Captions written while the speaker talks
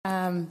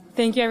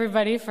Thank you,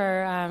 everybody,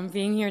 for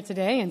being here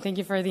today, and thank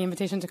you for the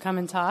invitation to come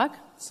and talk.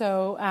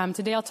 So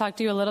today I'll talk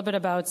to you a little bit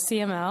about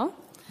CML.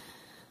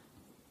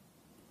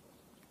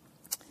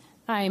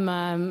 I'm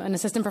an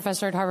assistant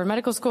professor at Harvard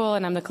Medical School,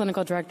 and I'm the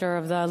clinical director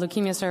of the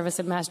Leukemia Service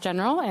at Mass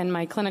General, and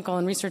my clinical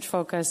and research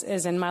focus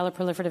is in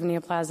myeloproliferative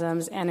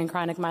neoplasms and in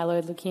chronic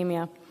myeloid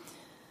leukemia.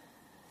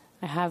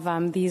 I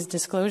have these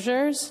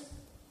disclosures.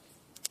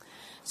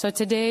 So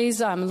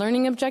today's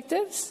learning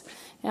objectives.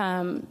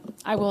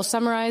 I will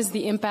summarize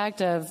the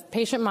impact of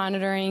patient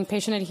monitoring,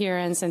 patient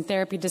adherence, and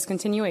therapy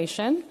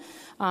discontinuation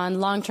on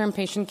long-term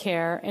patient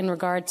care in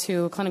regard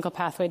to clinical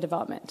pathway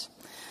development.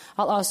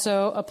 I'll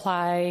also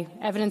apply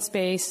evidence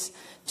base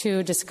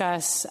to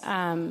discuss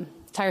tyrosine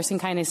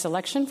kinase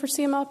selection for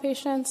CML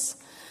patients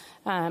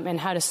and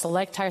how to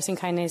select tyrosine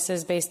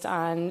kinases based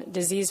on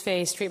disease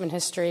phase, treatment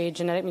history,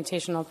 genetic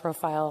mutational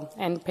profile,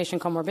 and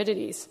patient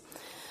comorbidities.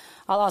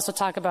 I'll also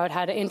talk about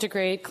how to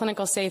integrate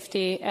clinical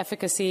safety,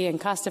 efficacy, and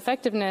cost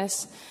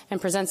effectiveness, and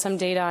present some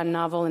data on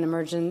novel and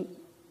emergent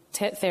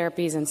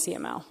therapies in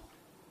CML.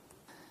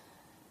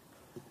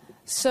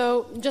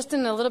 So just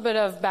in a little bit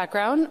of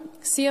background,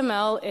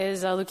 CML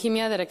is a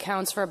leukemia that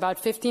accounts for about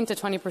 15 to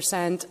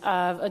 20%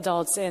 of of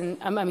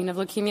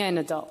leukemia in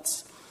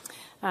adults.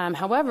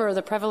 However,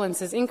 the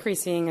prevalence is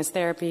increasing as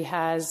therapy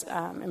has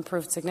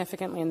improved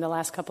significantly in the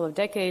last couple of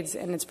decades,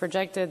 and it's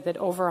projected that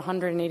over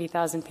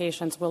 180,000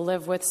 patients will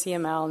live with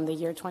CML in the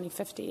year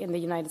 2050 in the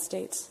United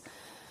States.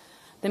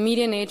 The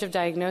median age of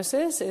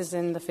diagnosis is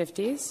in the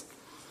 50s.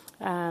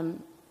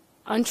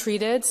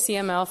 Untreated,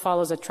 CML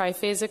follows a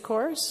triphasic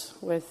course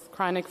with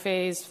chronic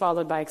phase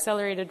followed by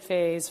accelerated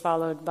phase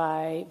followed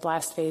by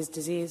blast phase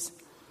disease.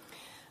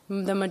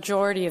 The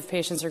majority of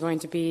patients are going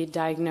to be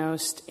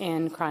diagnosed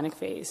in chronic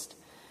phase.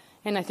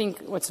 And I think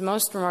what's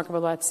most remarkable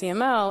about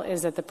CML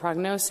is that the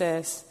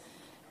prognosis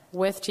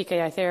with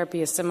TKI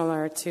therapy is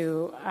similar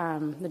to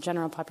the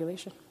general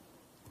population.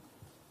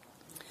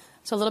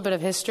 So a little bit of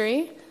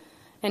history.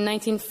 In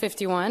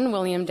 1951,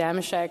 William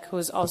Damashek,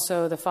 who's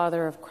also the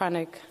father of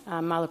chronic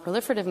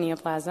myeloproliferative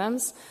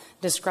neoplasms,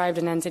 described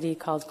an entity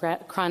called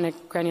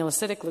chronic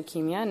granulocytic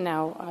leukemia.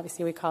 Now,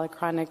 obviously, we call it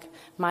chronic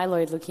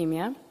myeloid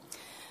leukemia.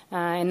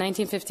 In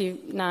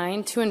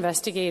 1959, two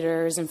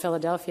investigators in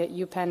Philadelphia at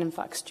UPenn and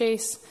Fox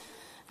Chase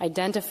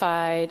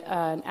identified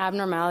an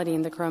abnormality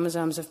in the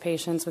chromosomes of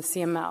patients with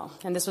CML.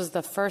 And this was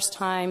the first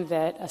time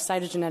that a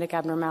cytogenetic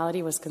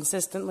abnormality was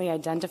consistently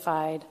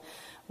identified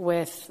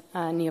with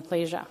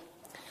neoplasia.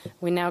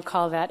 We now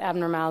call that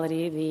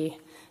abnormality the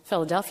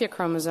Philadelphia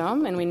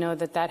chromosome, and we know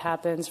that that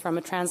happens from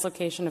a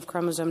translocation of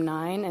chromosome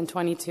 9 and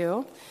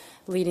 22,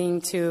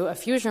 leading to a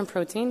fusion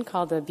protein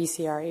called the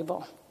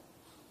BCR-ABL.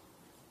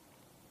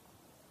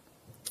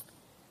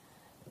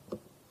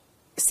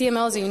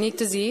 CML is a unique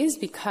disease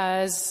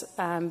because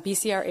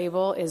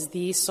BCR-ABL is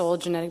the sole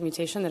genetic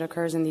mutation that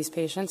occurs in these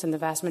patients in the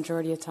vast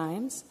majority of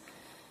times.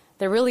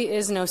 There really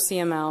is no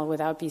CML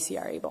without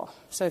BCR-ABL.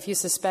 So if you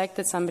suspect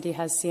that somebody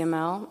has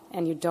CML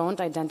and you don't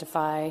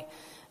identify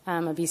a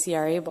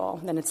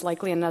BCR-ABL, then it's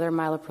likely another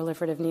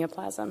myeloproliferative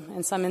neoplasm.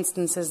 In some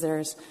instances,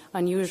 there's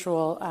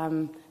unusual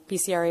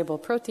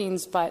BCR-ABL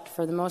proteins, but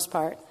for the most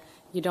part,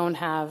 you don't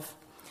have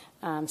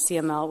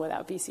CML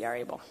without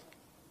BCR-ABL.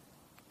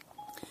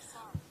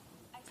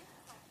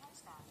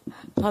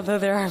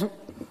 Although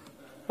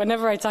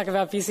whenever I talk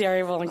about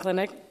BCR-ABL in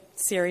clinic,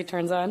 Siri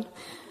turns on,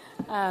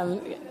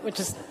 which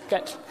is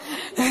good.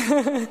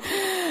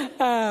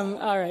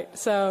 All right,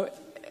 so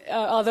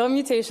although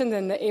mutations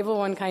in the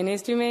ABL1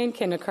 kinase domain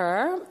can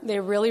occur, they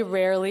really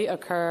rarely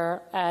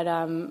occur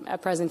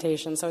at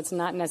presentation, so it's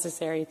not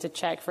necessary to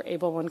check for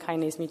ABL1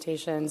 kinase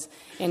mutations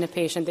in a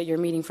patient that you're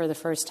meeting for the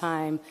first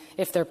time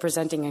if they're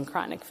presenting in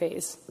chronic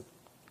phase.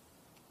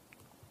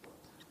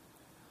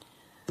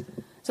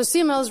 So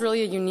CML is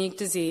really a unique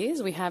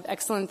disease. We have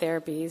excellent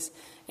therapies.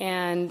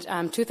 And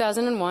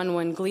 2001,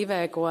 when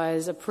Gleevec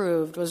was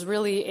approved, was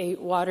really a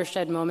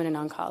watershed moment in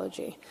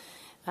oncology.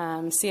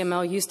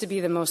 CML used to be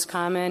the most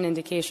common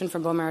indication for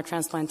bone marrow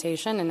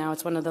transplantation, and now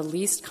it's one of the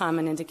least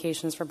common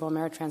indications for bone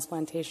marrow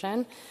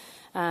transplantation.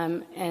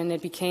 And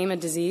it became a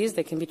disease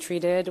that can be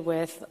treated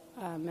with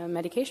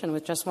medication,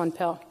 with just one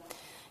pill.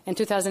 In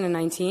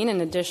 2019,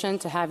 in addition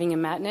to having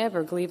imatinib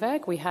or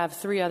Gleevec, we have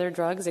 3 other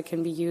drugs that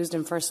can be used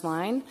in first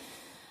line,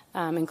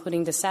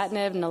 including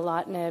dasatinib,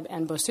 nilotinib,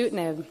 and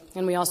bosutinib.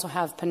 And we also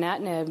have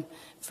ponatinib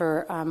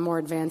for more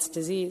advanced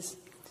disease.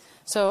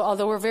 So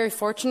although we're very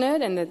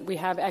fortunate in that we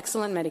have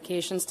excellent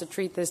medications to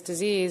treat this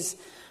disease,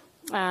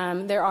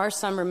 there are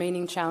some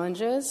remaining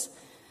challenges.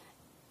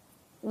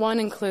 One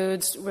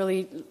includes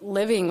really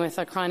living with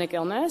a chronic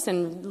illness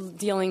and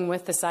dealing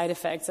with the side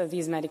effects of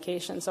these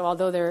medications. So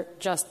although they're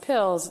just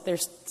pills, they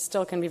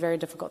still can be very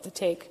difficult to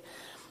take.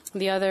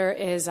 The other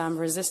is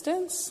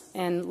resistance,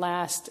 and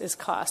last is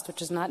cost,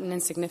 which is not an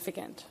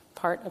insignificant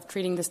part of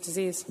treating this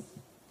disease.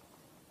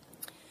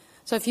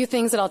 So a few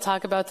things that I'll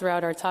talk about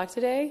throughout our talk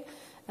today.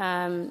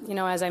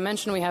 As I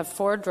mentioned, we have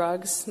 4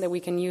 drugs that we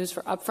can use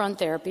for upfront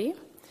therapy,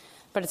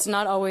 but it's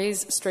not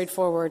always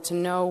straightforward to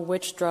know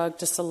which drug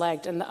to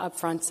select in the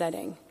upfront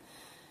setting.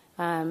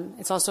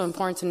 It's also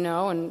important to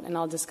know, and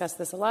I'll discuss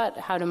this a lot,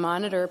 how to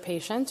monitor a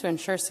patient to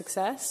ensure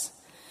success.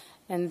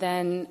 And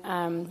then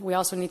we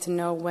also need to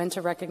know when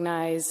to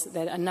recognize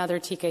that another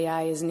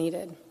TKI is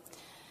needed.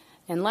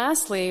 And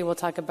lastly, we'll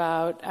talk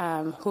about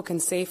who can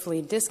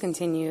safely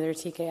discontinue their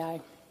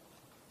TKI.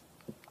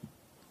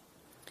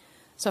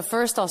 So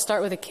first, I'll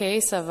start with a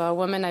case of a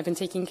woman I've been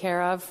taking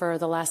care of for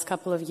the last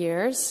couple of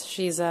years.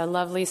 She's a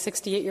lovely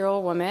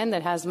 68-year-old woman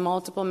that has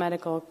multiple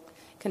medical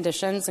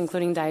conditions,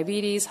 including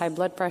diabetes, high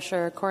blood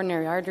pressure,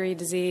 coronary artery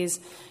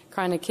disease,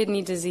 chronic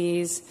kidney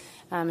disease,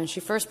 and she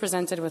first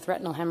presented with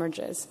retinal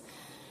hemorrhages.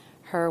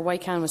 Her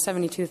white count was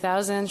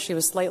 72,000. She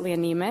was slightly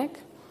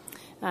anemic,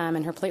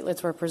 and her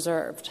platelets were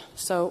preserved.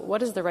 So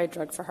what is the right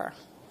drug for her?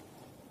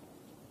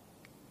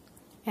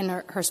 And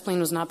her spleen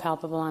was not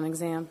palpable on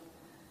exam.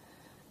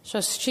 So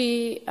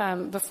she,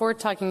 before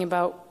talking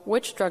about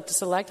which drug to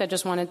select, I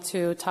just wanted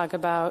to talk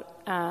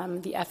about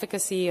the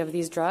efficacy of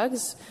these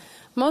drugs,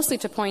 mostly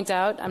to point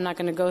out, I'm not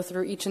going to go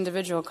through each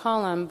individual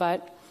column,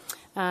 but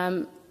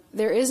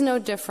there is no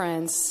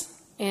difference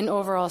in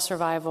overall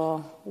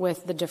survival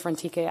with the different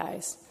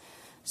TKIs.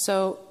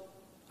 So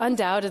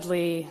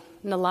undoubtedly,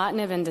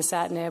 nilotinib and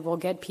dasatinib will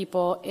get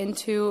people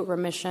into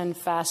remission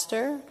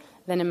faster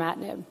than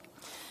imatinib.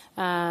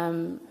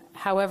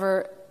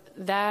 However,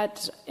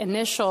 that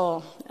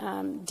initial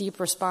deep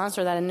response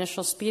or that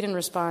initial speed in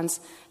response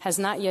has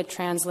not yet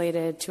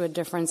translated to a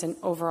difference in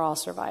overall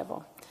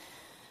survival.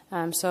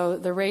 So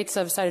the rates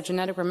of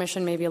cytogenetic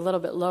remission may be a little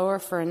bit lower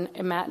for an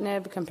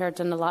imatinib compared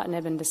to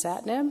nilotinib and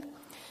dasatinib,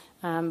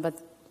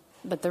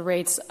 but the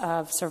rates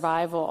of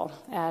survival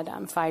at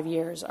 5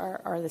 years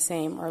are the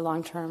same, or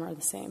long-term are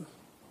the same.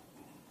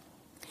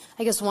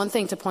 I guess one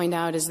thing to point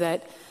out is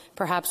that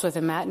perhaps with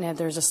imatinib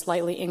there's a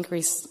slightly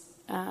increased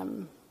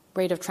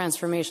rate of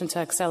transformation to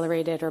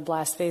accelerated or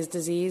blast phase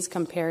disease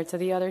compared to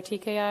the other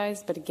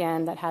TKIs, but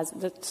again, that has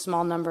the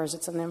small numbers,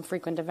 it's an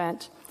infrequent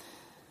event.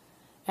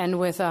 And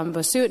with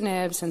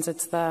bosutinib, since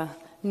it's the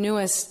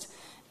newest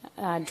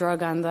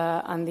drug on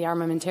the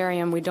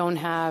armamentarium, we don't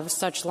have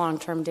such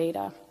long-term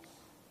data.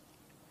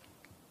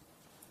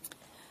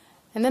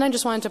 And then I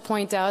just wanted to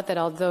point out that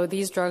although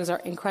these drugs are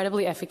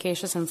incredibly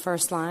efficacious in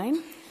first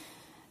line,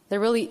 there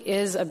really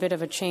is a bit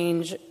of a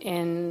change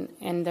in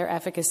their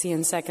efficacy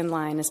in second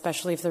line,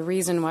 especially if the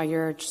reason why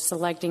you're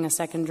selecting a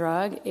second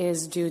drug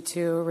is due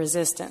to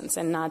resistance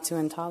and not to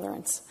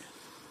intolerance.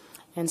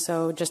 And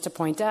so just to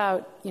point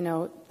out,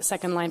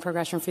 second line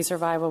progression-free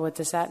survival with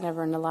dasatinib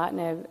or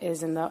nilotinib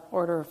is in the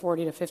order of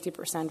 40 to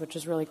 50%, which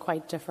is really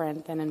quite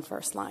different than in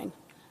first line.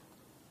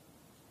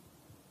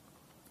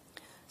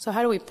 So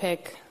how do we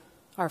pick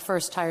our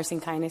first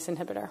tyrosine kinase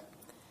inhibitor?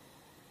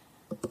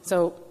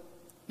 So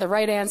the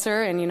right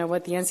answer, and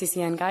what the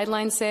NCCN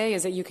guidelines say,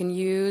 is that you can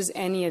use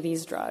any of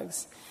these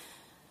drugs.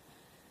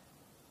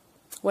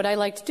 What I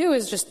like to do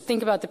is just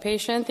think about the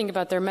patient, think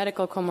about their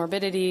medical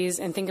comorbidities,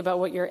 and think about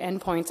what your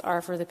endpoints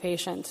are for the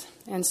patient.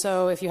 And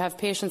so if you have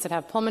patients that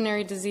have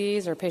pulmonary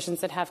disease or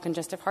patients that have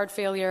congestive heart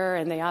failure,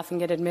 and they often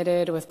get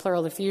admitted with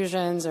pleural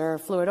effusions or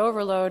fluid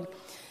overload,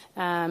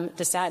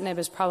 dasatinib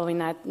is probably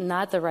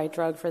not the right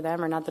drug for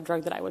them, or not the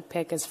drug that I would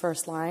pick as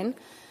first line.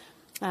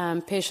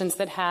 Patients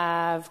that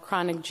have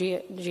chronic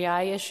GI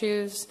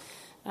issues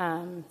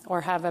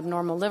or have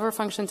abnormal liver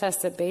function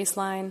tests at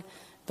baseline,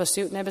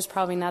 bosutinib is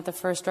probably not the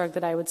first drug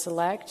that I would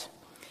select.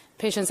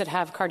 Patients that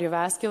have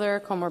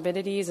cardiovascular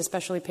comorbidities,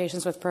 especially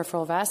patients with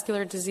peripheral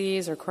vascular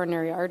disease or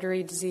coronary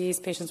artery disease,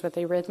 patients with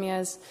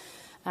arrhythmias,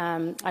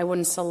 I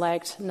wouldn't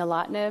select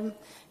nilotinib.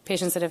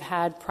 Patients that have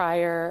had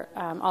prior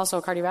also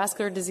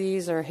cardiovascular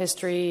disease or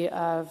history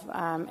of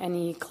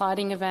any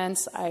clotting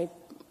events, I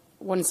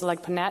wouldn't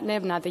select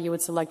ponatinib, not that you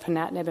would select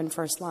ponatinib in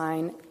first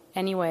line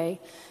anyway.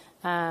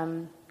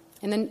 And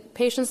then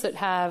patients that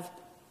have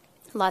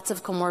lots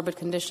of comorbid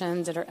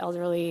conditions, that are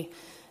elderly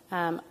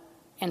and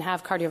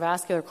have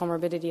cardiovascular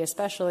comorbidity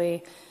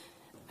especially,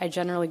 I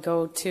generally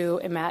go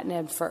to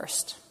imatinib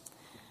first.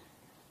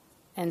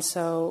 And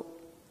so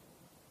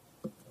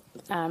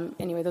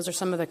anyway, those are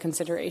some of the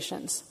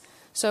considerations.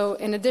 So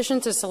in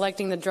addition to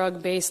selecting the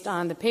drug based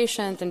on the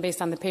patient and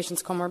based on the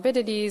patient's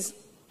comorbidities,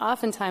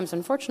 oftentimes,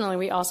 unfortunately,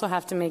 we also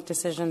have to make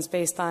decisions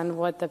based on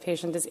what the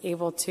patient is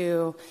able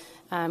to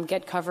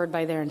get covered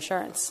by their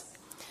insurance.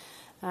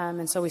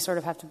 And so we sort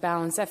of have to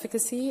balance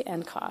efficacy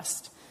and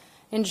cost.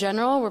 In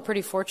general, we're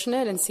pretty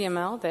fortunate in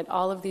CML that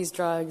all of these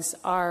drugs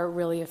are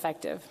really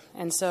effective.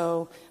 And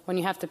so when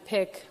you have to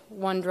pick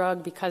one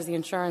drug because the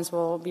insurance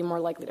will be more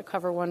likely to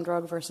cover one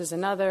drug versus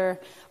another,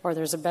 or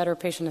there's a better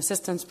patient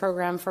assistance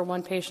program for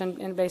one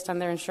patient based on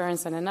their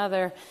insurance than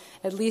another,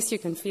 at least you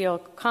can feel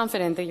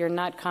confident that you're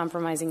not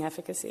compromising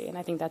efficacy, and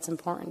I think that's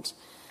important.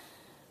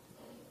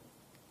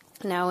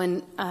 Now,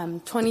 in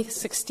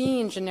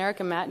 2016, generic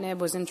imatinib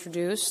was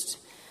introduced.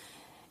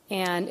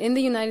 And in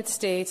the United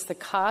States, the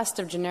cost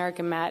of generic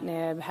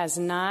imatinib has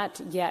not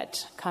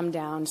yet come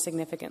down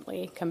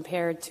significantly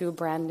compared to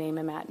brand name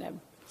imatinib.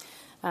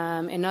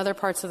 In other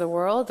parts of the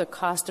world, the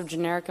cost of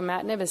generic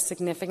imatinib is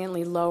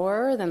significantly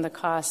lower than the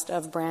cost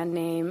of brand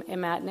name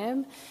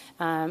imatinib,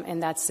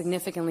 and that's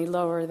significantly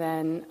lower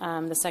than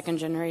the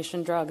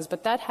second-generation drugs.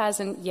 But that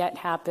hasn't yet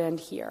happened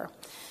here.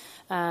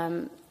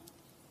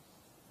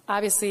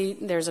 Obviously,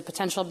 there's a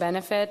potential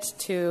benefit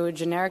to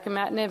generic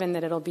imatinib in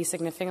that it'll be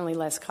significantly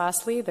less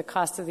costly. The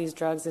cost of these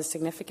drugs is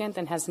significant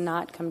and has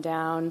not come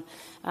down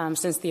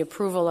since the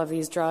approval of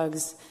these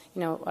drugs,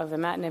 of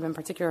imatinib in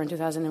particular in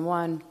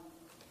 2001.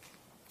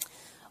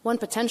 One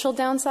potential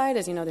downside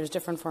is, there's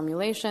different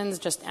formulations.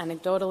 Just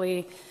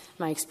anecdotally,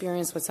 my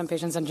experience with some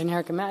patients on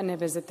generic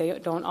imatinib is that they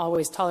don't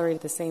always tolerate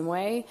it the same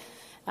way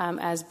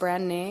as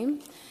brand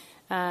name.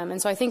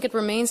 And so I think it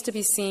remains to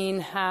be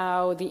seen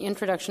how the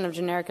introduction of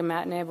generic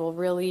imatinib will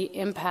really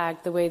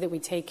impact the way that we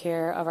take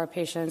care of our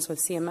patients with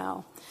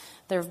CML.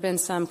 There have been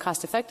some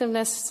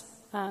cost-effectiveness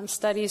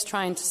studies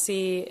trying to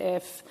see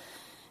if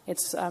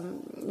it's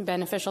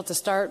beneficial to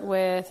start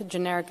with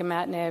generic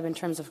imatinib in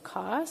terms of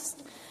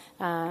cost.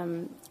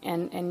 And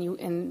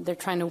they're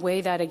trying to weigh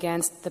that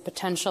against the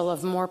potential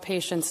of more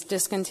patients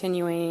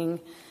discontinuing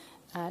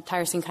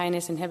tyrosine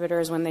kinase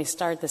inhibitors when they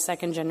start the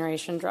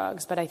second-generation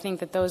drugs. But I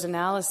think that those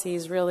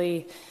analyses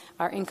really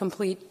are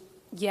incomplete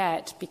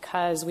yet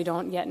because we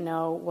don't yet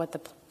know what the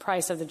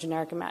price of the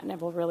generic imatinib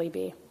will really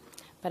be.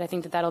 But I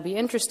think that that'll be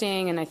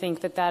interesting, and I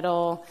think that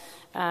that'll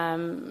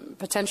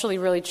potentially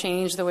really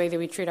change the way that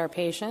we treat our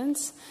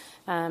patients.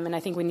 And I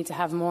think we need to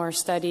have more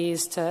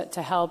studies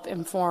to help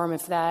inform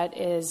if that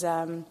is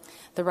the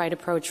right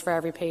approach for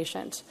every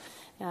patient.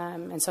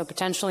 And so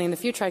potentially in the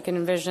future I can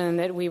envision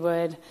that we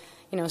would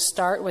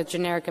start with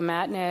generic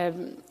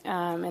imatinib,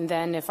 and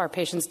then if our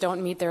patients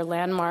don't meet their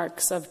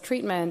landmarks of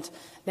treatment,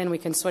 then we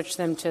can switch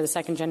them to the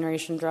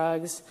second-generation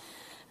drugs.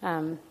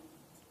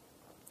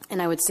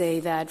 And I would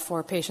say that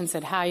for patients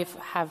that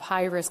have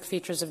high-risk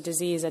features of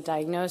disease at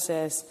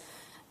diagnosis,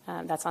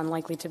 that's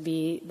unlikely to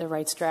be the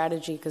right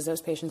strategy because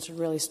those patients should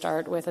really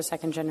start with a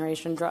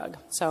second-generation drug.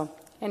 So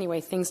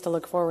anyway, things to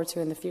look forward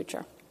to in the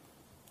future.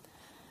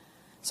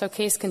 So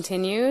case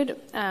continued.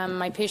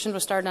 My patient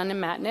was started on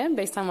imatinib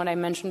based on what I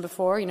mentioned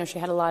before. She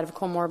had a lot of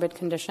comorbid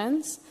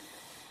conditions.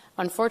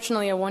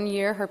 Unfortunately, at 1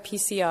 year, her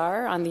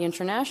PCR on the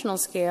international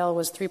scale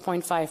was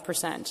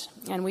 3.5%.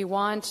 And we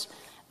want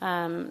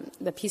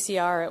the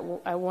PCR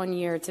at 1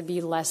 year to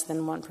be less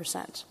than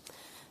 1%.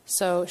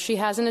 So she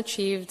hasn't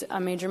achieved a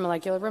major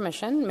molecular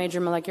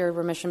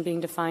remission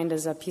being defined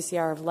as a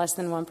PCR of less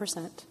than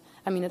 1%,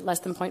 less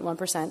than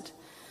 0.1%.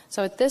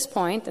 So at this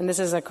point, and this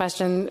is a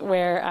question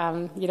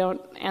where you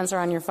don't answer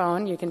on your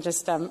phone, you can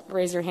just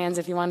raise your hands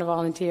if you want to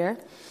volunteer.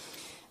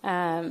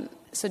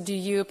 So do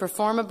you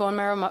perform a bone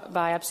marrow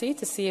biopsy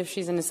to see if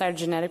she's in a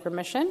cytogenetic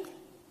remission?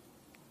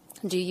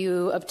 Do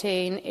you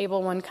obtain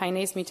ABL1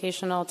 kinase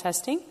mutational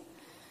testing?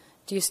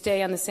 Do you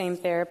stay on the same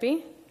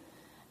therapy?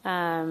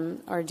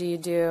 Or do you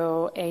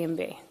do A and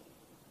B?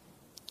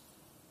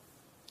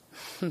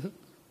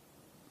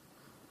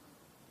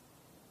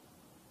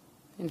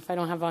 And if I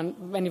don't have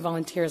any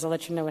volunteers, I'll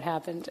let you know what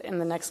happened in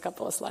the next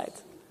couple of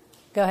slides.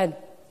 Go ahead.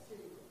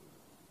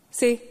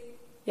 C?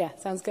 Yeah,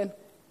 sounds good.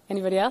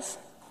 Anybody else?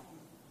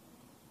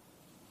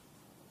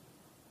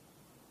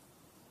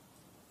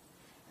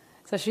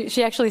 So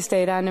she actually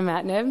stayed on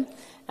imatinib,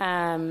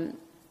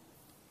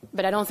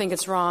 but I don't think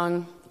it's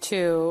wrong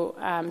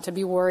to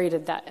be worried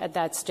at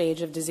that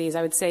stage of disease.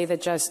 I would say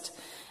that just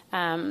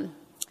imatinib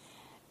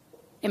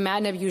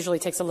usually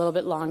takes a little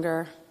bit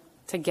longer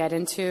to get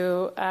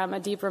into a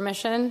deep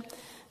remission,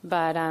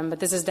 but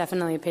this is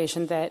definitely a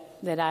patient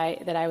that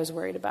I was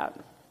worried about.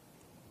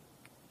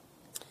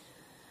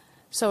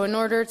 So in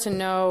order to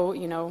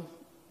know,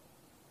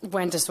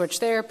 when to switch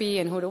therapy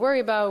and who to worry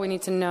about, we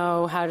need to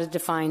know how to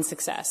define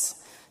success.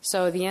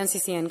 So the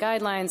NCCN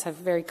guidelines have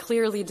very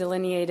clearly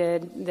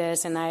delineated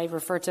this, and I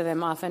refer to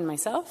them often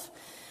myself.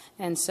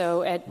 And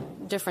so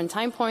at different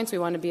time points, we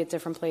want to be at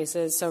different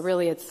places. So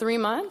really at 3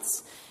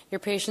 months, your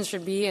patient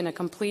should be in a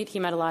complete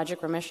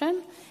hematologic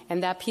remission,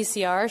 and that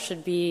PCR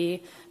should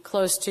be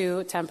close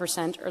to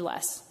 10% or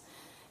less.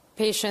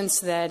 Patients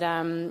that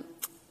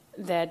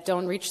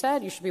don't reach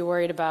that, you should be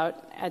worried about.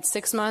 At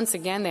 6 months,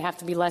 again, they have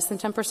to be less than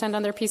 10%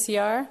 on their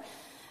PCR.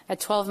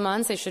 At 12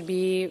 months, they should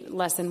be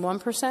less than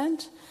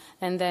 1%.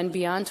 And then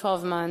beyond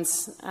 12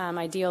 months,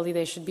 ideally,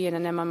 they should be in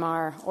an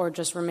MMR or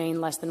just remain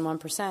less than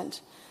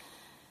 1%.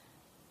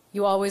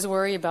 You always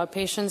worry about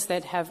patients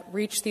that have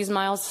reached these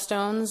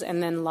milestones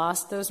and then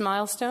lost those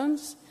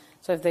milestones,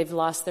 so if they've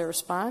lost their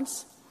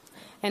response.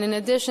 And in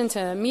addition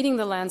to meeting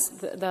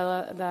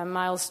the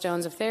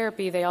milestones of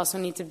therapy, they also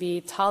need to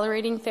be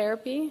tolerating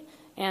therapy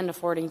and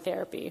affording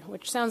therapy,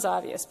 which sounds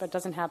obvious, but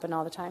doesn't happen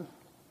all the time.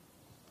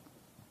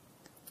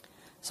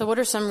 So what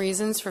are some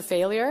reasons for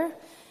failure?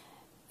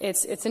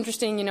 It's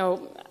interesting,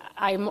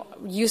 I'm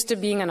used to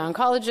being an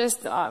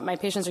oncologist. My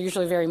patients are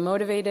usually very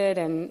motivated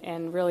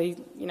and really,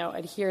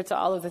 adhere to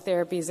all of the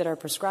therapies that are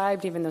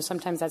prescribed, even though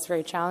sometimes that's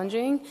very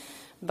challenging.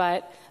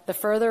 But the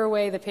further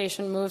away the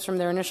patient moves from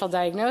their initial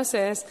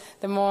diagnosis,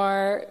 the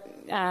more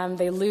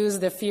they lose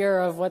the fear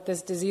of what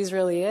this disease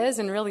really is,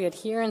 and really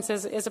adherence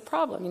is a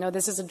problem.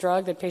 This is a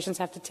drug that patients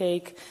have to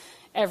take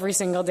every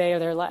single day of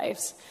their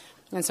lives.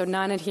 And so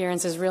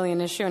non-adherence is really an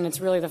issue, and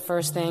it's really the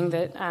first thing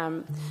that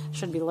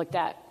should be looked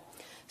at.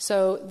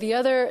 So the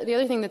other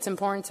thing that's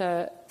important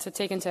to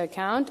take into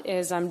account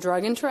is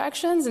drug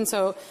interactions. And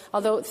so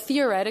although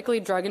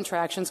theoretically drug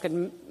interactions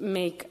could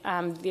make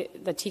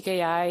the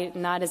TKI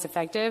not as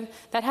effective,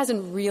 that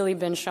hasn't really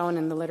been shown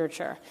in the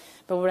literature.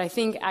 But what I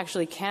think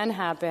actually can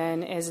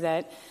happen is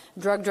that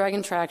drug-drug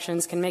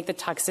interactions can make the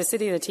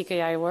toxicity of the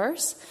TKI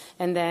worse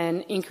and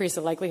then increase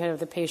the likelihood of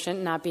the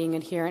patient not being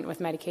adherent with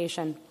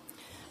medication.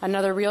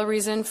 Another real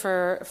reason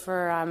for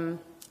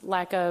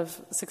lack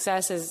of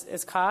success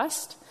is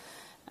cost.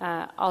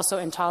 Also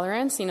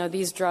intolerance.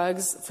 These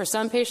drugs, for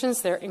some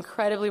patients, they're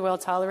incredibly well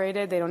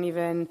tolerated. They don't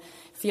even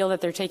feel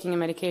that they're taking a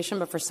medication,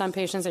 but for some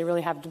patients, they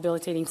really have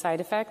debilitating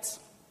side effects.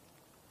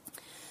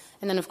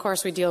 And then, of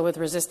course, we deal with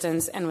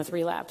resistance and with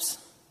relapse.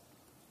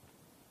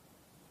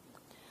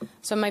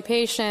 So my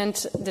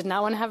patient did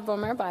not want to have a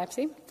bone marrow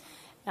biopsy.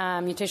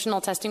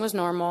 Mutational testing was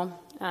normal,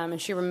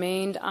 and she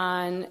remained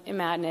on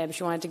imatinib.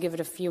 She wanted to give it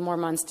a few more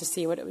months to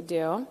see what it would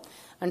do.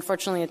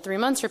 Unfortunately, at 3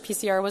 months, her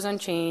PCR was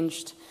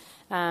unchanged.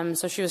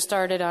 So she was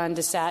started on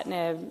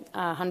dasatinib,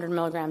 100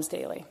 milligrams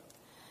daily.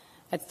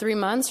 At 3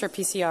 months, her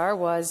PCR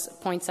was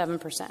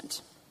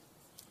 0.7%.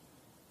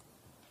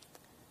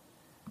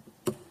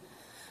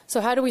 So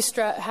how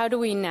do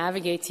we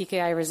navigate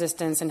TKI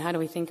resistance, and how do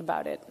we think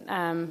about it?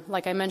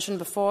 Like I mentioned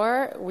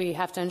before, we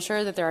have to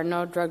ensure that there are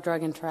no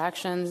drug-drug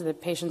interactions,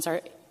 that patients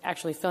are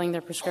actually filling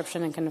their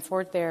prescription and can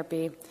afford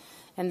therapy.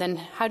 And then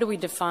how do we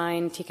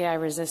define TKI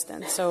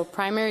resistance? So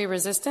primary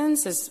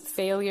resistance is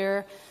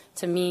failure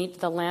to meet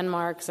the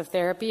landmarks of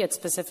therapy at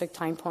specific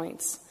time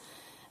points.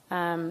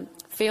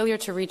 Failure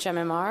to reach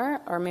MMR,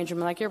 or major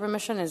molecular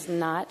remission, is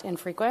not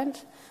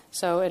infrequent.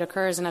 So it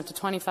occurs in up to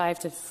 25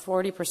 to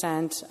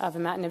 40% of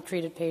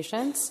imatinib-treated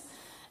patients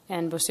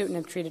and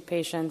bosutinib-treated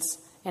patients,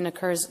 and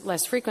occurs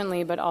less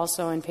frequently, but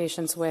also in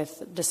patients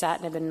with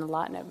dasatinib and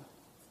nilotinib.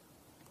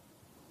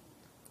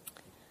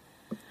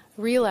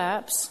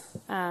 Relapse,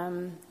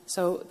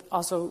 so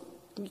also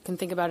you can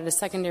think about it as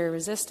secondary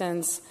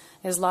resistance,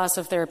 is loss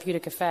of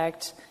therapeutic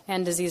effect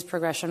and disease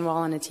progression while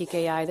on a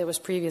TKI that was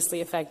previously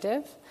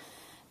effective.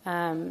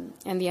 And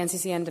the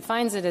NCCN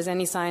defines it as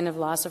any sign of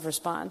loss of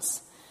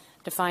response,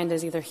 defined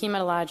as either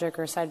hematologic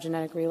or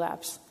cytogenetic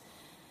relapse.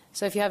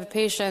 So if you have a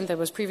patient that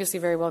was previously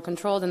very well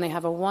controlled and they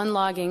have a 1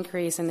 log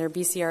increase in their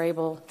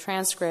BCR-ABL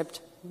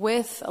transcript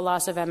with a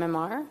loss of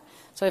MMR,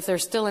 so if they're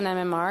still in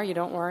MMR, you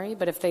don't worry,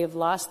 but if they've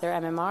lost their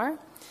MMR,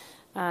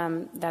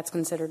 that's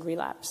considered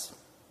relapse.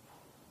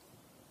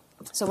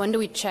 So when do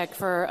we check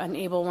for an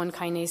ABL1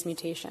 kinase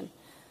mutation?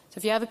 So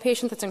if you have a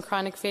patient that's in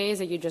chronic phase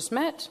that you just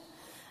met,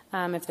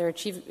 if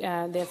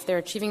they're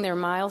achieving their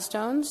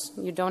milestones,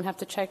 you don't have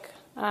to check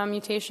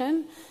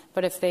mutation.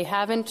 But if they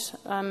haven't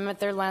met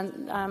their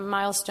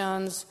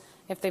milestones,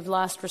 if they've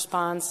lost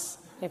response,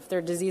 if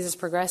their disease is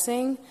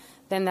progressing,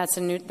 then that's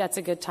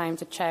a good time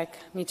to check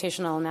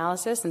mutational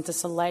analysis and to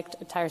select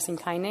a tyrosine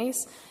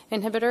kinase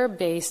inhibitor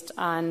based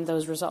on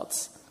those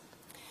results.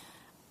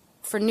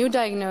 For new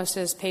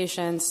diagnosis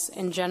patients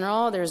in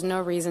general, there's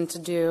no reason to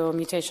do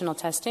mutational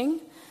testing,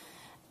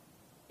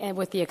 and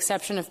with the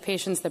exception of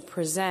patients that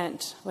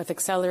present with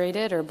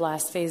accelerated or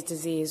blast phase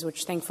disease,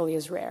 which thankfully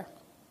is rare.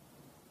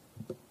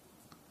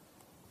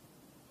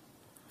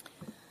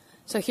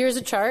 So here's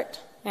a chart,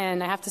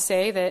 and I have to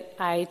say that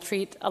I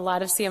treat a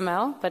lot of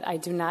CML, but I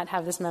do not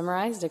have this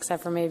memorized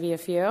except for maybe a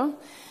few.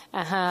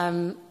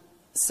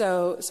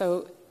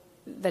 So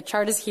the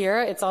chart is here.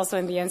 It's also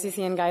in the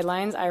NCCN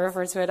guidelines. I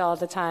refer to it all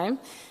the time.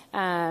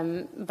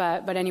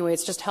 But anyway,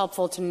 it's just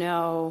helpful to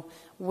know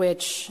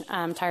which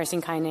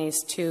tyrosine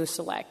kinase to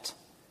select.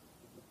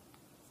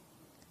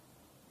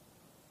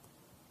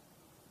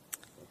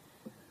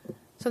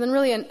 So then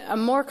really a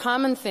more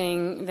common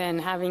thing than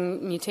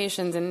having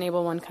mutations in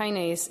ABL1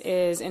 kinase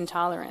is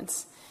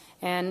intolerance.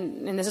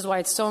 And this is why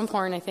it's so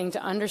important, I think,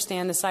 to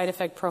understand the side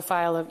effect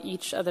profile of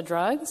each of the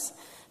drugs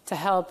to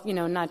help,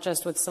 not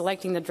just with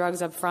selecting the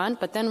drugs up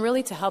front, but then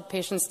really to help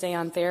patients stay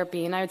on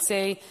therapy. And I would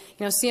say,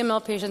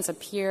 CML patients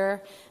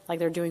appear like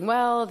they're doing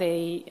well.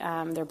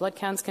 Their blood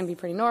counts can be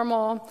pretty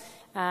normal,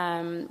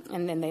 and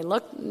then they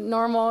look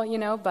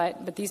normal,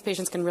 but these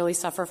patients can really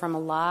suffer from a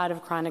lot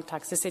of chronic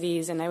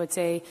toxicities. And I would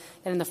say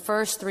that in the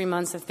first 3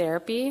 months of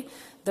therapy,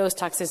 those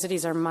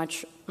toxicities are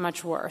much,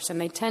 much worse,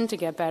 and they tend to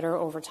get better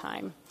over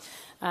time.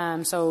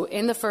 So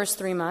in the first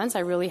 3 months,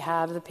 I really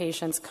have the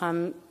patients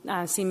come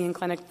see me in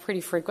clinic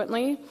pretty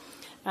frequently,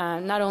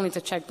 not only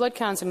to check blood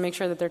counts and make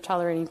sure that they're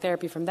tolerating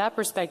therapy from that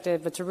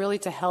perspective, but to really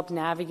to help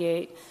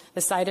navigate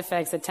the side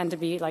effects that tend to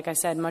be, like I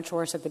said, much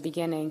worse at the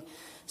beginning.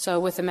 So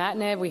with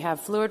imatinib, we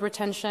have fluid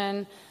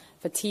retention,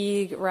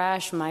 fatigue,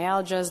 rash,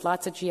 myalgias,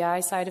 lots of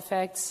GI side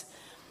effects.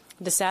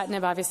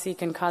 Dasatinib obviously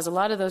can cause a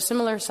lot of those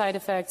similar side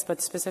effects,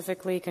 but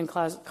specifically can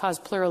cause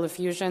pleural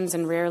effusions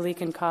and rarely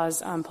can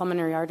cause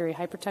pulmonary artery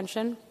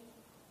hypertension.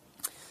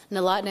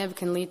 Nilotinib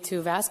can lead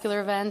to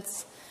vascular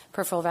events,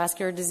 peripheral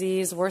vascular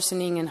disease,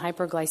 worsening in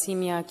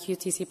hyperglycemia,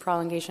 QTc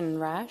prolongation,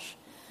 and rash.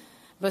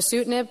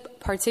 Bosutinib,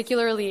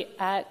 particularly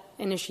at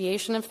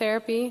initiation of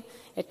therapy,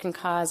 it can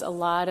cause a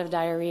lot of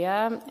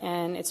diarrhea,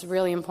 and it's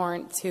really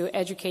important to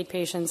educate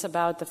patients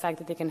about the fact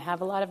that they can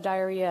have a lot of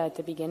diarrhea at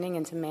the beginning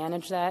and to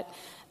manage that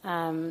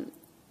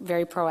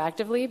very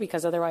proactively,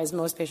 because otherwise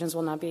most patients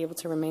will not be able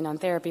to remain on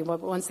therapy. But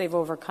once they've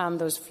overcome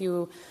those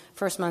few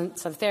first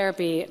months of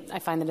therapy, I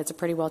find that it's a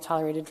pretty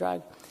well-tolerated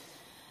drug.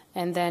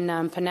 And then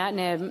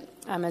ponatinib,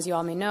 as you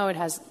all may know,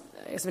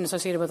 it's been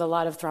associated with a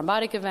lot of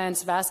thrombotic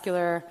events,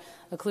 vascular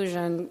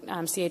occlusion,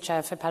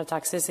 CHF,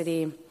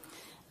 hepatotoxicity,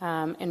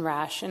 and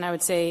rash. And I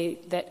would say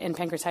that in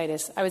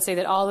pancreatitis, I would say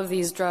that all of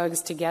these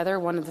drugs together,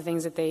 one of the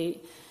things that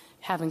they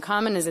have in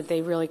common is that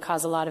they really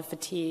cause a lot of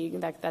fatigue.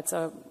 That's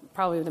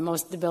probably the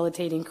most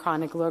debilitating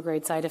chronic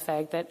low-grade side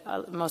effect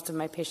that most of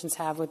my patients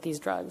have with these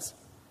drugs.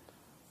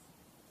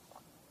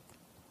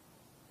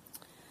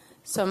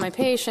 So my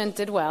patient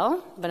did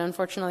well, but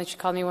unfortunately she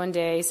called me one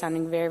day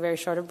sounding very, very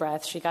short of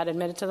breath. She got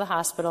admitted to the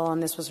hospital,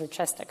 and this was her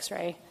chest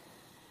x-ray.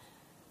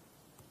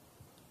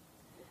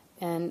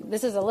 And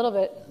this is a little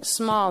bit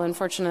small,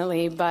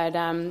 unfortunately, but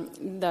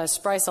the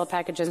Sprycel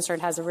package insert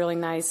has a really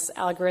nice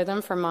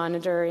algorithm for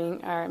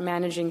monitoring or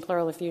managing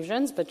pleural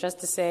effusions. But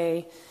just to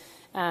say,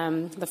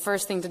 the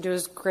first thing to do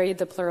is grade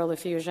the pleural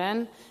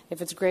effusion.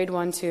 If it's grade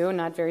 1, 2,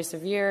 not very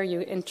severe,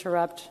 you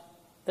interrupt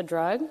the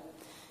drug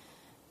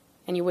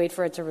and you wait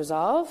for it to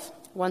resolve.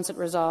 Once it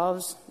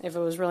resolves, if it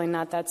was really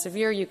not that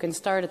severe, you can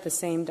start at the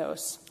same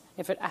dose.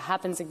 If it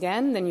happens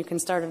again, then you can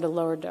start at a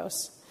lower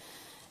dose.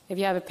 If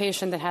you have a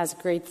patient that has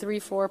grade 3,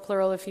 4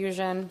 pleural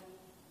effusion,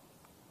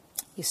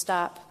 you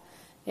stop.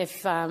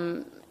 If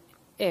the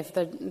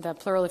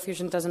pleural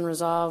effusion doesn't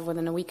resolve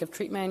within a week of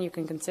treatment, you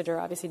can consider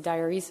obviously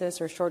diuresis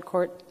or short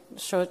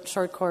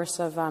course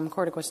of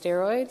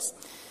corticosteroids.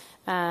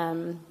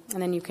 And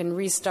then you can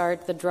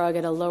restart the drug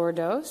at a lower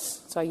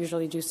dose. So I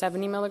usually do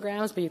 70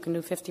 milligrams, but you can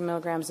do 50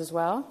 milligrams as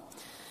well.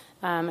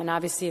 And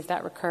obviously if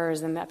that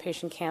recurs, then that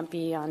patient can't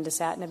be on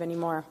dasatinib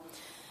anymore.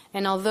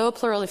 And although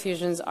pleural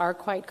effusions are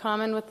quite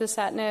common with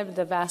dasatinib,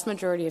 the vast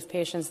majority of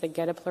patients that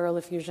get a pleural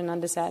effusion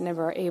on dasatinib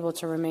are able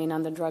to remain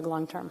on the drug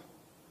long term.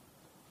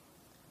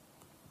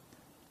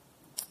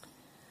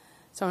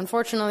 So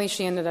unfortunately,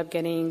 she ended up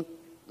getting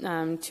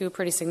 2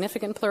 pretty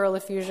significant pleural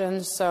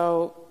effusions,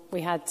 so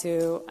we had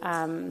to,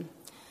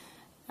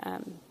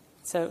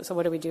 so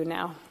what do we do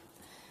now?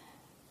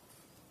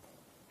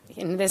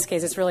 In this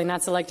case, it's really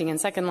not selecting in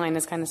second line,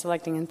 it's kind of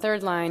selecting in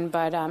third line,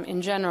 but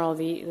in general,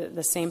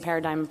 the same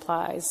paradigm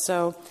applies.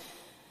 So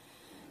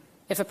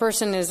if a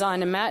person is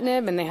on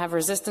imatinib and they have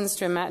resistance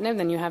to imatinib,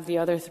 then you have the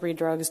other 3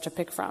 drugs to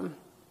pick from.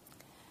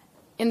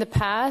 In the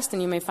past,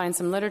 and you may find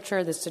some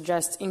literature that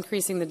suggests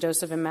increasing the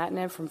dose of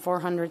imatinib from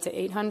 400 to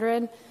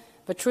 800,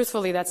 but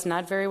truthfully, that's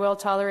not very well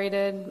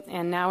tolerated.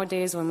 And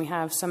nowadays, when we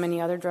have so many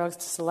other drugs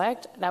to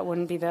select, that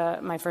wouldn't be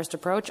my first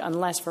approach,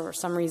 unless for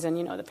some reason,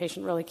 the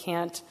patient really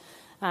can't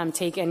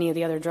take any of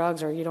the other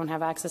drugs, or you don't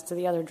have access to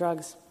the other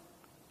drugs.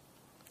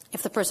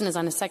 If the person is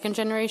on a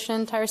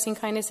second-generation tyrosine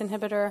kinase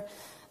inhibitor,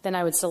 then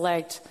I would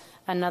select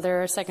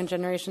another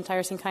second-generation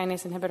tyrosine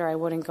kinase inhibitor. I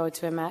wouldn't go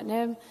to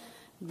imatinib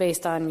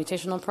based on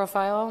mutational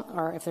profile,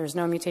 or if there's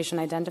no mutation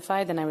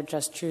identified, then I would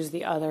just choose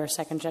the other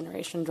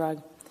second-generation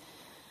drug.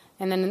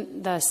 And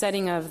then the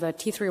setting of the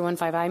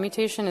T315I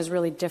mutation is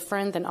really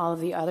different than all of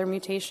the other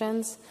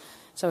mutations.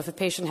 So if a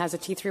patient has a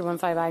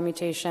T315I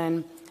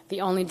mutation, the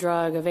only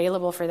drug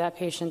available for that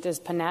patient is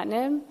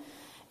ponatinib.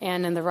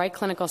 And in the right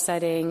clinical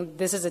setting,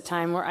 this is a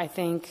time where I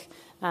think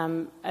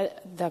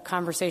the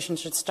conversation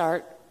should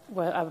start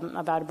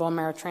about a bone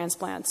marrow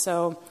transplant.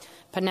 So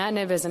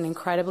ponatinib is an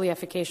incredibly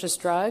efficacious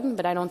drug,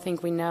 but I don't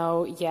think we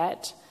know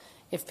yet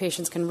if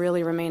patients can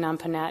really remain on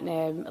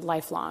ponatinib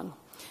lifelong.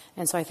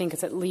 And so I think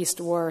it's at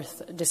least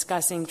worth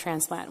discussing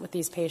transplant with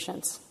these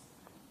patients.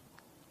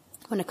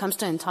 When it comes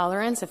to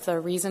intolerance, if the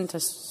reason to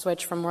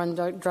switch from one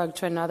drug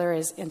to another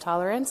is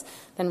intolerance,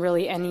 then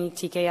really any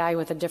TKI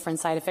with a different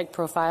side effect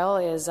profile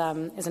is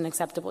an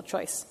acceptable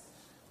choice.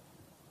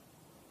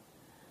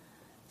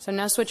 So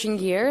now switching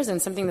gears, and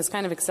something that's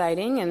kind of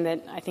exciting and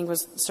that I think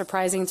was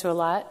surprising to a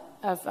lot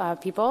of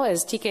people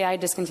is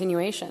TKI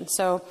discontinuation.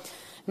 So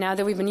now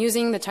that we've been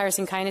using the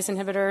tyrosine kinase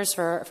inhibitors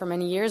for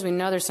many years, we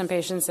know there's some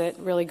patients that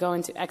really go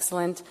into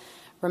excellent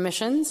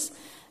remissions.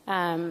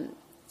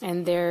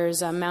 And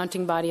there's a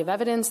mounting body of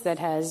evidence that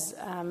has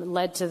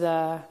led to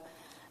the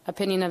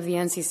opinion of the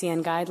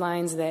NCCN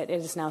guidelines that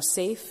it is now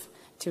safe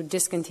to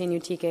discontinue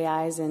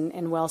TKIs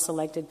in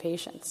well-selected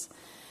patients.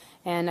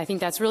 And I think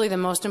that's really the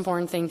most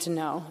important thing to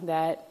know,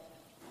 that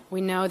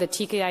we know that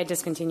TKI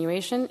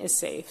discontinuation is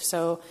safe.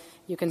 So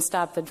you can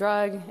stop the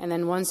drug, and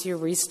then once you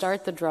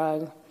restart the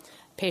drug,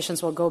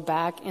 patients will go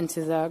back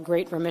into the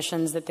great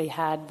remissions that they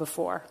had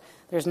before.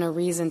 There's no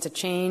reason to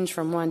change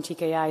from one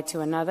TKI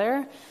to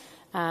another.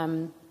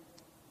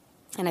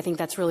 And I think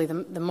that's really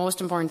the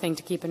most important thing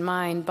to keep in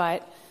mind.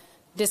 But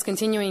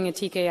discontinuing a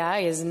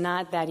TKI is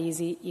not that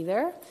easy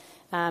either.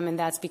 And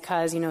that's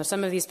because,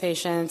 some of these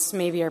patients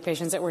maybe are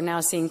patients that we're now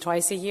seeing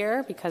twice a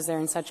year because they're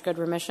in such good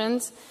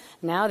remissions.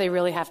 Now they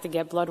really have to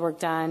get blood work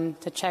done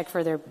to check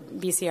for their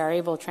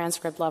BCR-ABL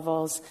transcript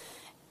levels.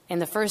 In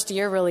the first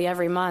year, really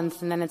every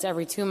month, and then it's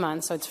every 2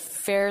 months. So it's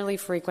fairly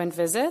frequent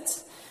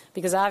visits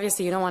because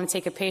obviously you don't want to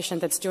take a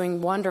patient that's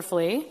doing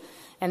wonderfully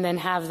and then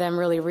have them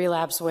really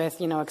relapse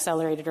with,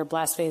 accelerated or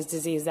blast phase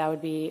disease. That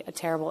would be a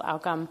terrible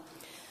outcome.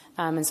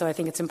 And so I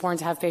think it's important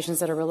to have patients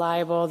that are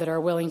reliable, that are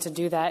willing to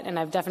do that. And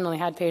I've definitely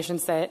had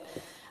patients that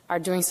are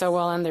doing so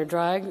well on their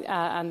drug,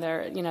 on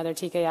their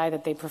TKI,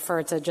 that they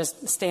prefer to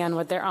just stay on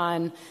what they're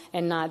on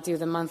and not do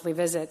the monthly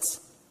visits.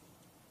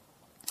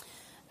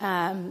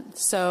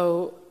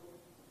 So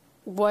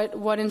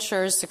what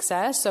ensures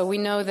success? So we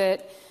know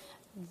that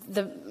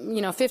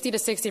 50 to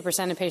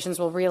 60% of patients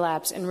will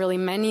relapse, and really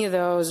many of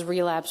those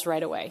relapse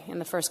right away in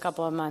the first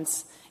couple of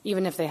months,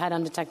 even if they had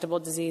undetectable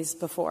disease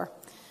before.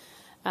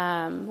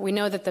 We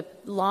know that the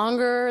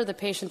longer the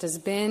patient has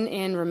been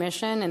in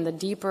remission and the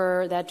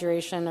deeper that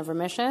duration of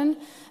remission,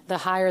 the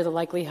higher the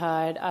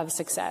likelihood of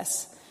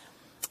success.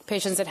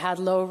 Patients that had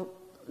low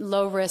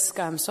risk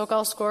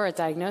SOCAL score at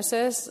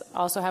diagnosis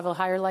also have a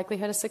higher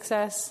likelihood of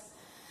success.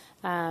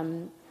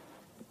 And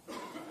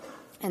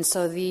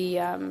so the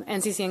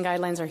NCCN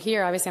guidelines are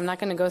here. Obviously, I'm not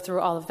going to go through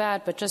all of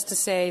that, but just to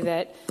say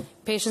that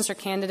patients are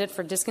candidate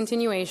for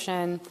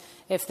discontinuation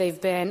if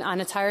they've been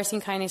on a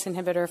tyrosine kinase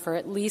inhibitor for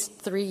at least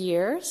 3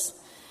 years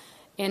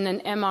in an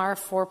MR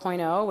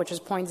 4.0, which is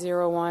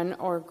 0.01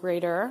 or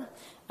greater,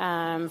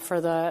 for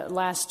the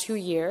last 2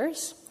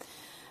 years.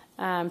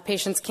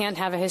 Patients can't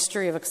have a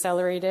history of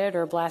accelerated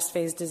or blast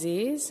phase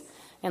disease.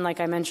 And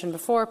like I mentioned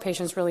before,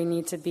 patients really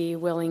need to be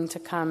willing to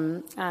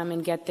come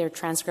and get their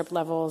transcript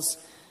levels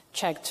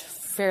checked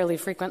fairly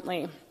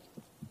frequently.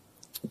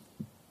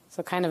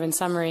 So kind of in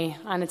summary,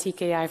 on a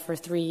TKI for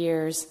 3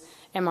 years,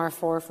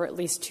 MR4 for at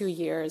least 2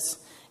 years,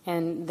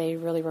 and they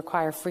really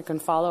require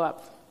frequent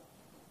follow-up.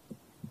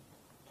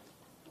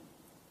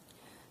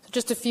 So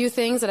just a few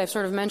things that I've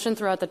sort of mentioned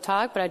throughout the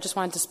talk, but I just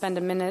wanted to spend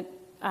a minute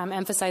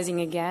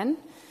emphasizing again.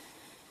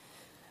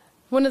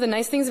 One of the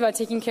nice things about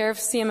taking care of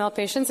CML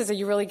patients is that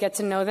you really get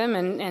to know them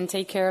and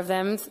take care of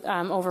them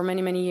over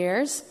many, many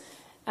years.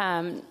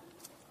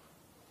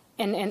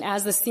 And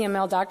as the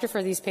CML doctor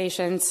for these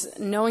patients,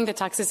 knowing the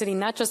toxicity,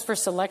 not just for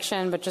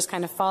selection, but just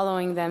kind of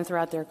following them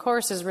throughout their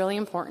course is really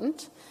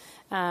important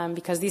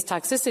because these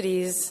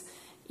toxicities,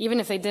 even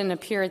if they didn't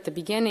appear at the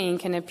beginning,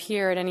 can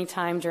appear at any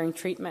time during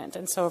treatment.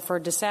 And so for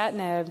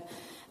dasatinib,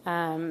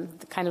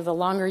 kind of the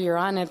longer you're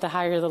on it, the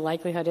higher the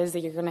likelihood is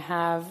that you're going to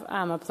have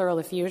a pleural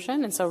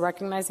effusion. And so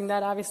recognizing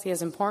that obviously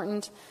is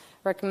important.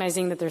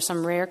 Recognizing that there's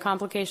some rare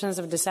complications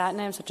of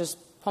dasatinib, such as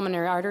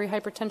pulmonary artery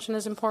hypertension,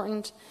 is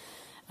important.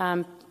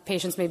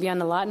 Patients may be on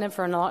nilotinib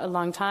for a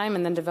long time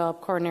and then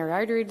develop coronary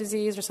artery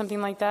disease or something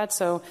like that.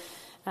 So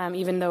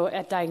even though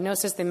at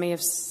diagnosis they may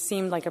have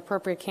seemed like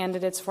appropriate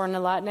candidates for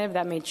nilotinib,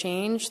 that may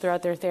change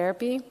throughout their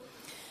therapy.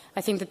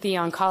 I think that the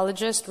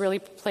oncologist really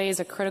plays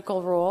a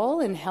critical role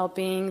in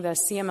helping the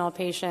CML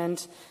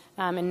patient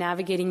in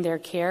navigating their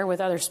care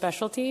with other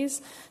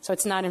specialties. So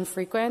it's not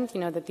infrequent,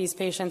 that these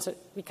patients,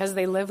 because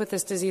they live with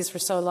this disease for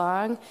so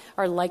long,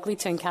 are likely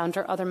to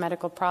encounter other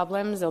medical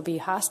problems. They'll be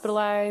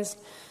hospitalized.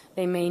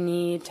 They may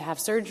need to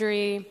have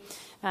surgery,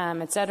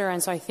 et cetera.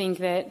 And so I think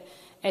that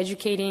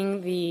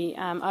educating the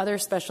other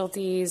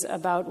specialties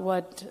about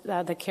what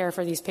the care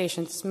for these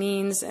patients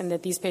means, and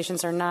that these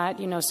patients are not,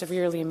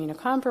 severely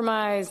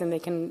immunocompromised and they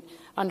can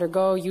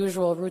undergo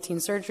usual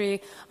routine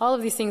surgery, all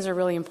of these things are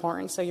really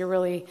important. So you're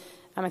really,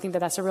 I think that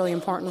that's a really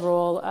important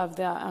role of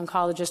the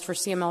oncologist for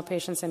CML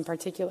patients in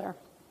particular.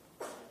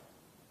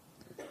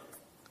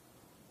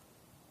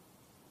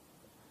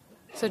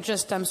 So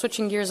just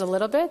switching gears a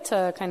little bit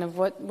to kind of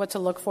what to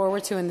look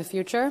forward to in the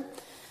future.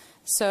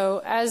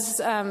 So as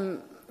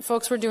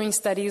folks were doing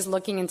studies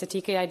looking into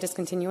TKI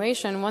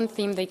discontinuation, one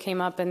theme they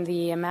came up in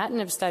the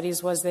imatinib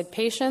studies was that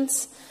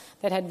patients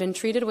that had been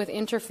treated with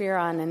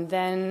interferon and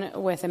then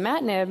with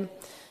imatinib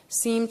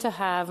seemed to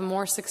have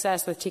more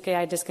success with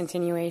TKI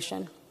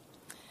discontinuation.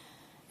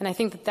 And I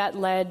think that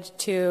led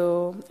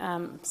to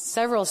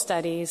several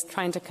studies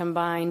trying to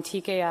combine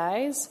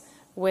TKIs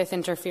with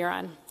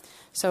interferon.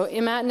 So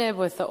imatinib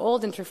with the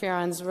old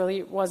interferons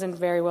really wasn't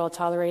very well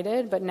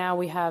tolerated, but now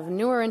we have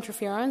newer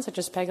interferons, such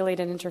as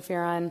pegylated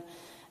interferon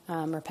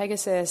or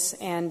Pegasus,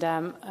 and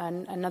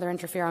another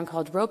interferon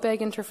called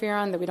ropeg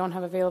interferon that we don't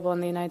have available in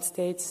the United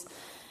States.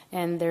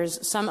 And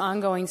there's some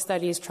ongoing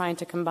studies trying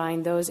to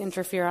combine those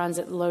interferons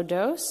at low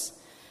dose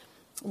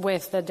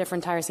with the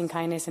different tyrosine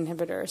kinase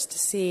inhibitors to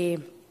see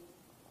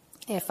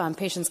if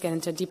patients get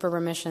into deeper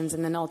remissions,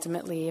 and then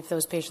ultimately if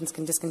those patients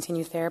can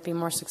discontinue therapy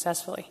more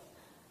successfully.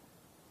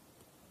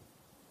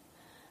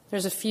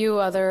 There's a few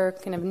other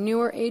kind of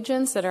newer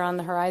agents that are on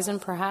the horizon,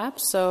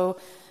 perhaps. So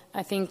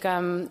I think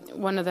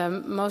one of the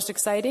most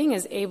exciting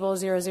is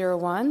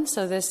ABL001.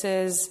 So this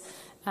is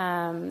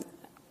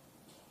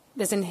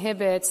this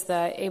inhibits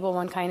the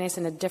ABL1 kinase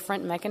in a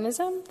different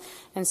mechanism,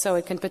 and so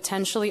it can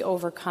potentially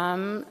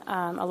overcome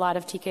a lot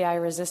of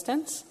TKI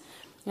resistance,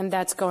 and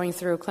that's going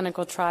through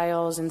clinical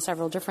trials in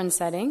several different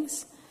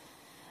settings.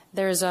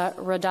 There's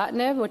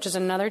rodatinib, which is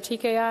another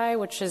TKI,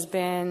 which has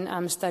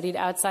been studied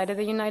outside of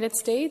the United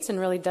States and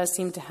really does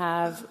seem to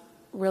have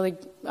really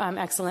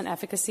excellent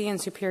efficacy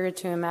and superior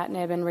to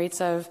imatinib in rates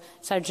of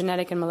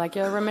cytogenetic and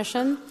molecular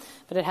remission,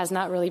 but it has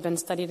not really been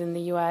studied in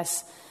the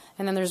U.S.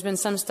 And then there's been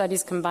some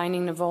studies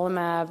combining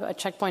nivolumab, a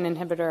checkpoint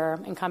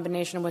inhibitor, in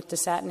combination with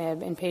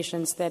dasatinib in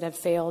patients that have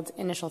failed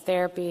initial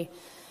therapy.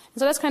 And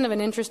so that's kind of an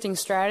interesting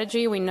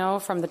strategy. We know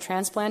from the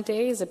transplant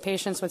days that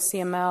patients with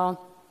CML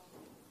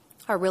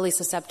are really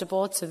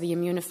susceptible to the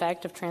immune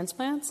effect of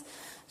transplants.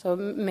 So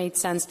it made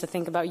sense to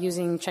think about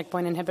using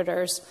checkpoint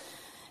inhibitors.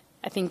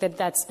 I think that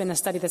that's been a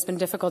study that's been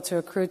difficult to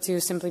accrue to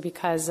simply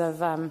because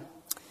of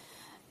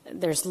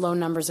there's low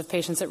numbers of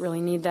patients that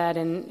really need that,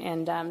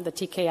 and the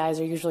TKIs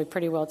are usually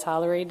pretty well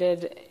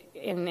tolerated,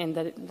 and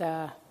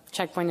the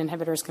checkpoint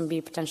inhibitors can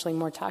be potentially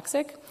more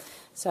toxic.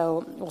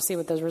 So we'll see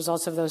what the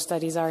results of those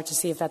studies are to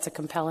see if that's a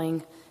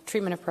compelling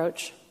treatment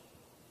approach.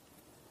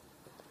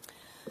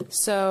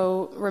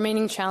 So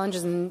remaining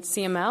challenges in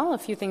CML, a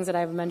few things that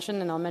I've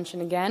mentioned and I'll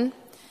mention again.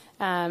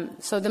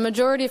 So the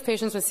majority of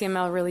patients with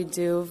CML really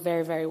do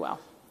very, very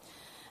well.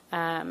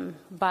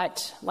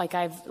 But like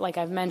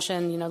I've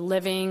mentioned,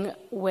 living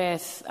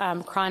with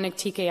chronic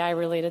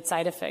TKI-related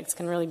side effects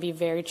can really be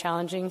very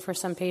challenging for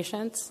some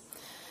patients.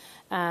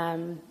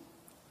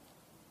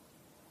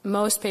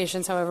 Most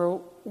patients, however,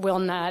 will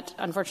not,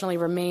 unfortunately,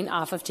 remain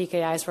off of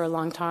TKIs for a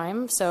long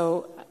time.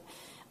 So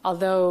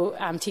although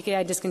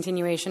TKI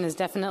discontinuation is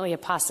definitely a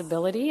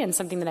possibility and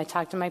something that I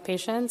talk to my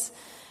patients,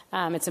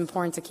 it's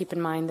important to keep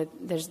in mind that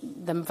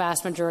the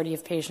vast majority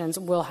of patients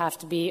will have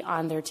to be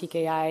on their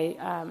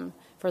TKI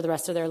for the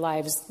rest of their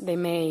lives. They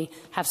may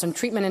have some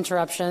treatment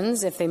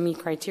interruptions if they meet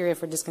criteria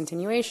for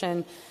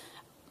discontinuation,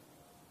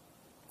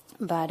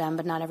 but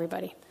not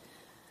everybody.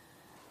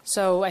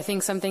 So I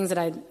think some things that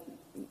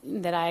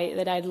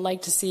I'd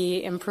like to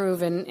see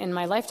improve in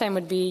my lifetime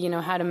would be,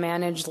 how to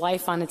manage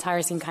life on a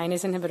tyrosine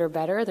kinase inhibitor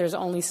better. There's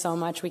only so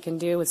much we can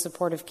do with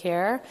supportive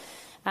care.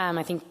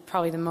 I think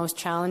probably the most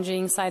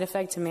challenging side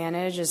effect to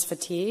manage is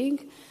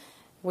fatigue.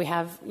 We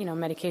have,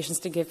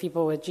 medications to give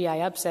people with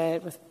GI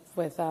upset,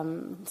 with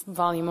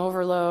volume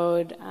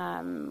overload,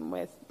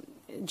 with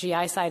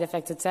GI side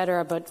effects, et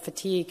cetera, but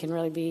fatigue can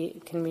really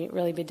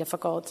be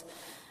difficult.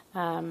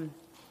 And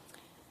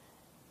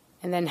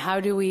then how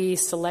do we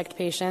select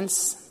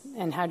patients,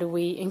 and how do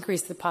we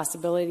increase the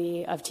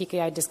possibility of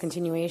TKI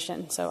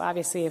discontinuation? So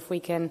obviously if we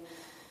can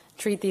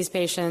treat these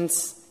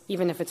patients,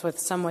 even if it's with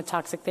somewhat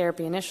toxic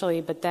therapy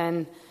initially, but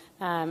then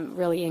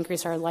really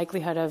increase our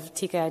likelihood of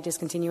TKI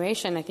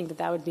discontinuation, I think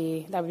that would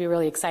be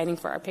really exciting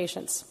for our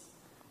patients.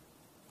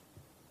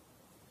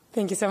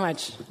 Thank you so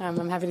much.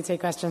 I'm happy to take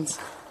questions.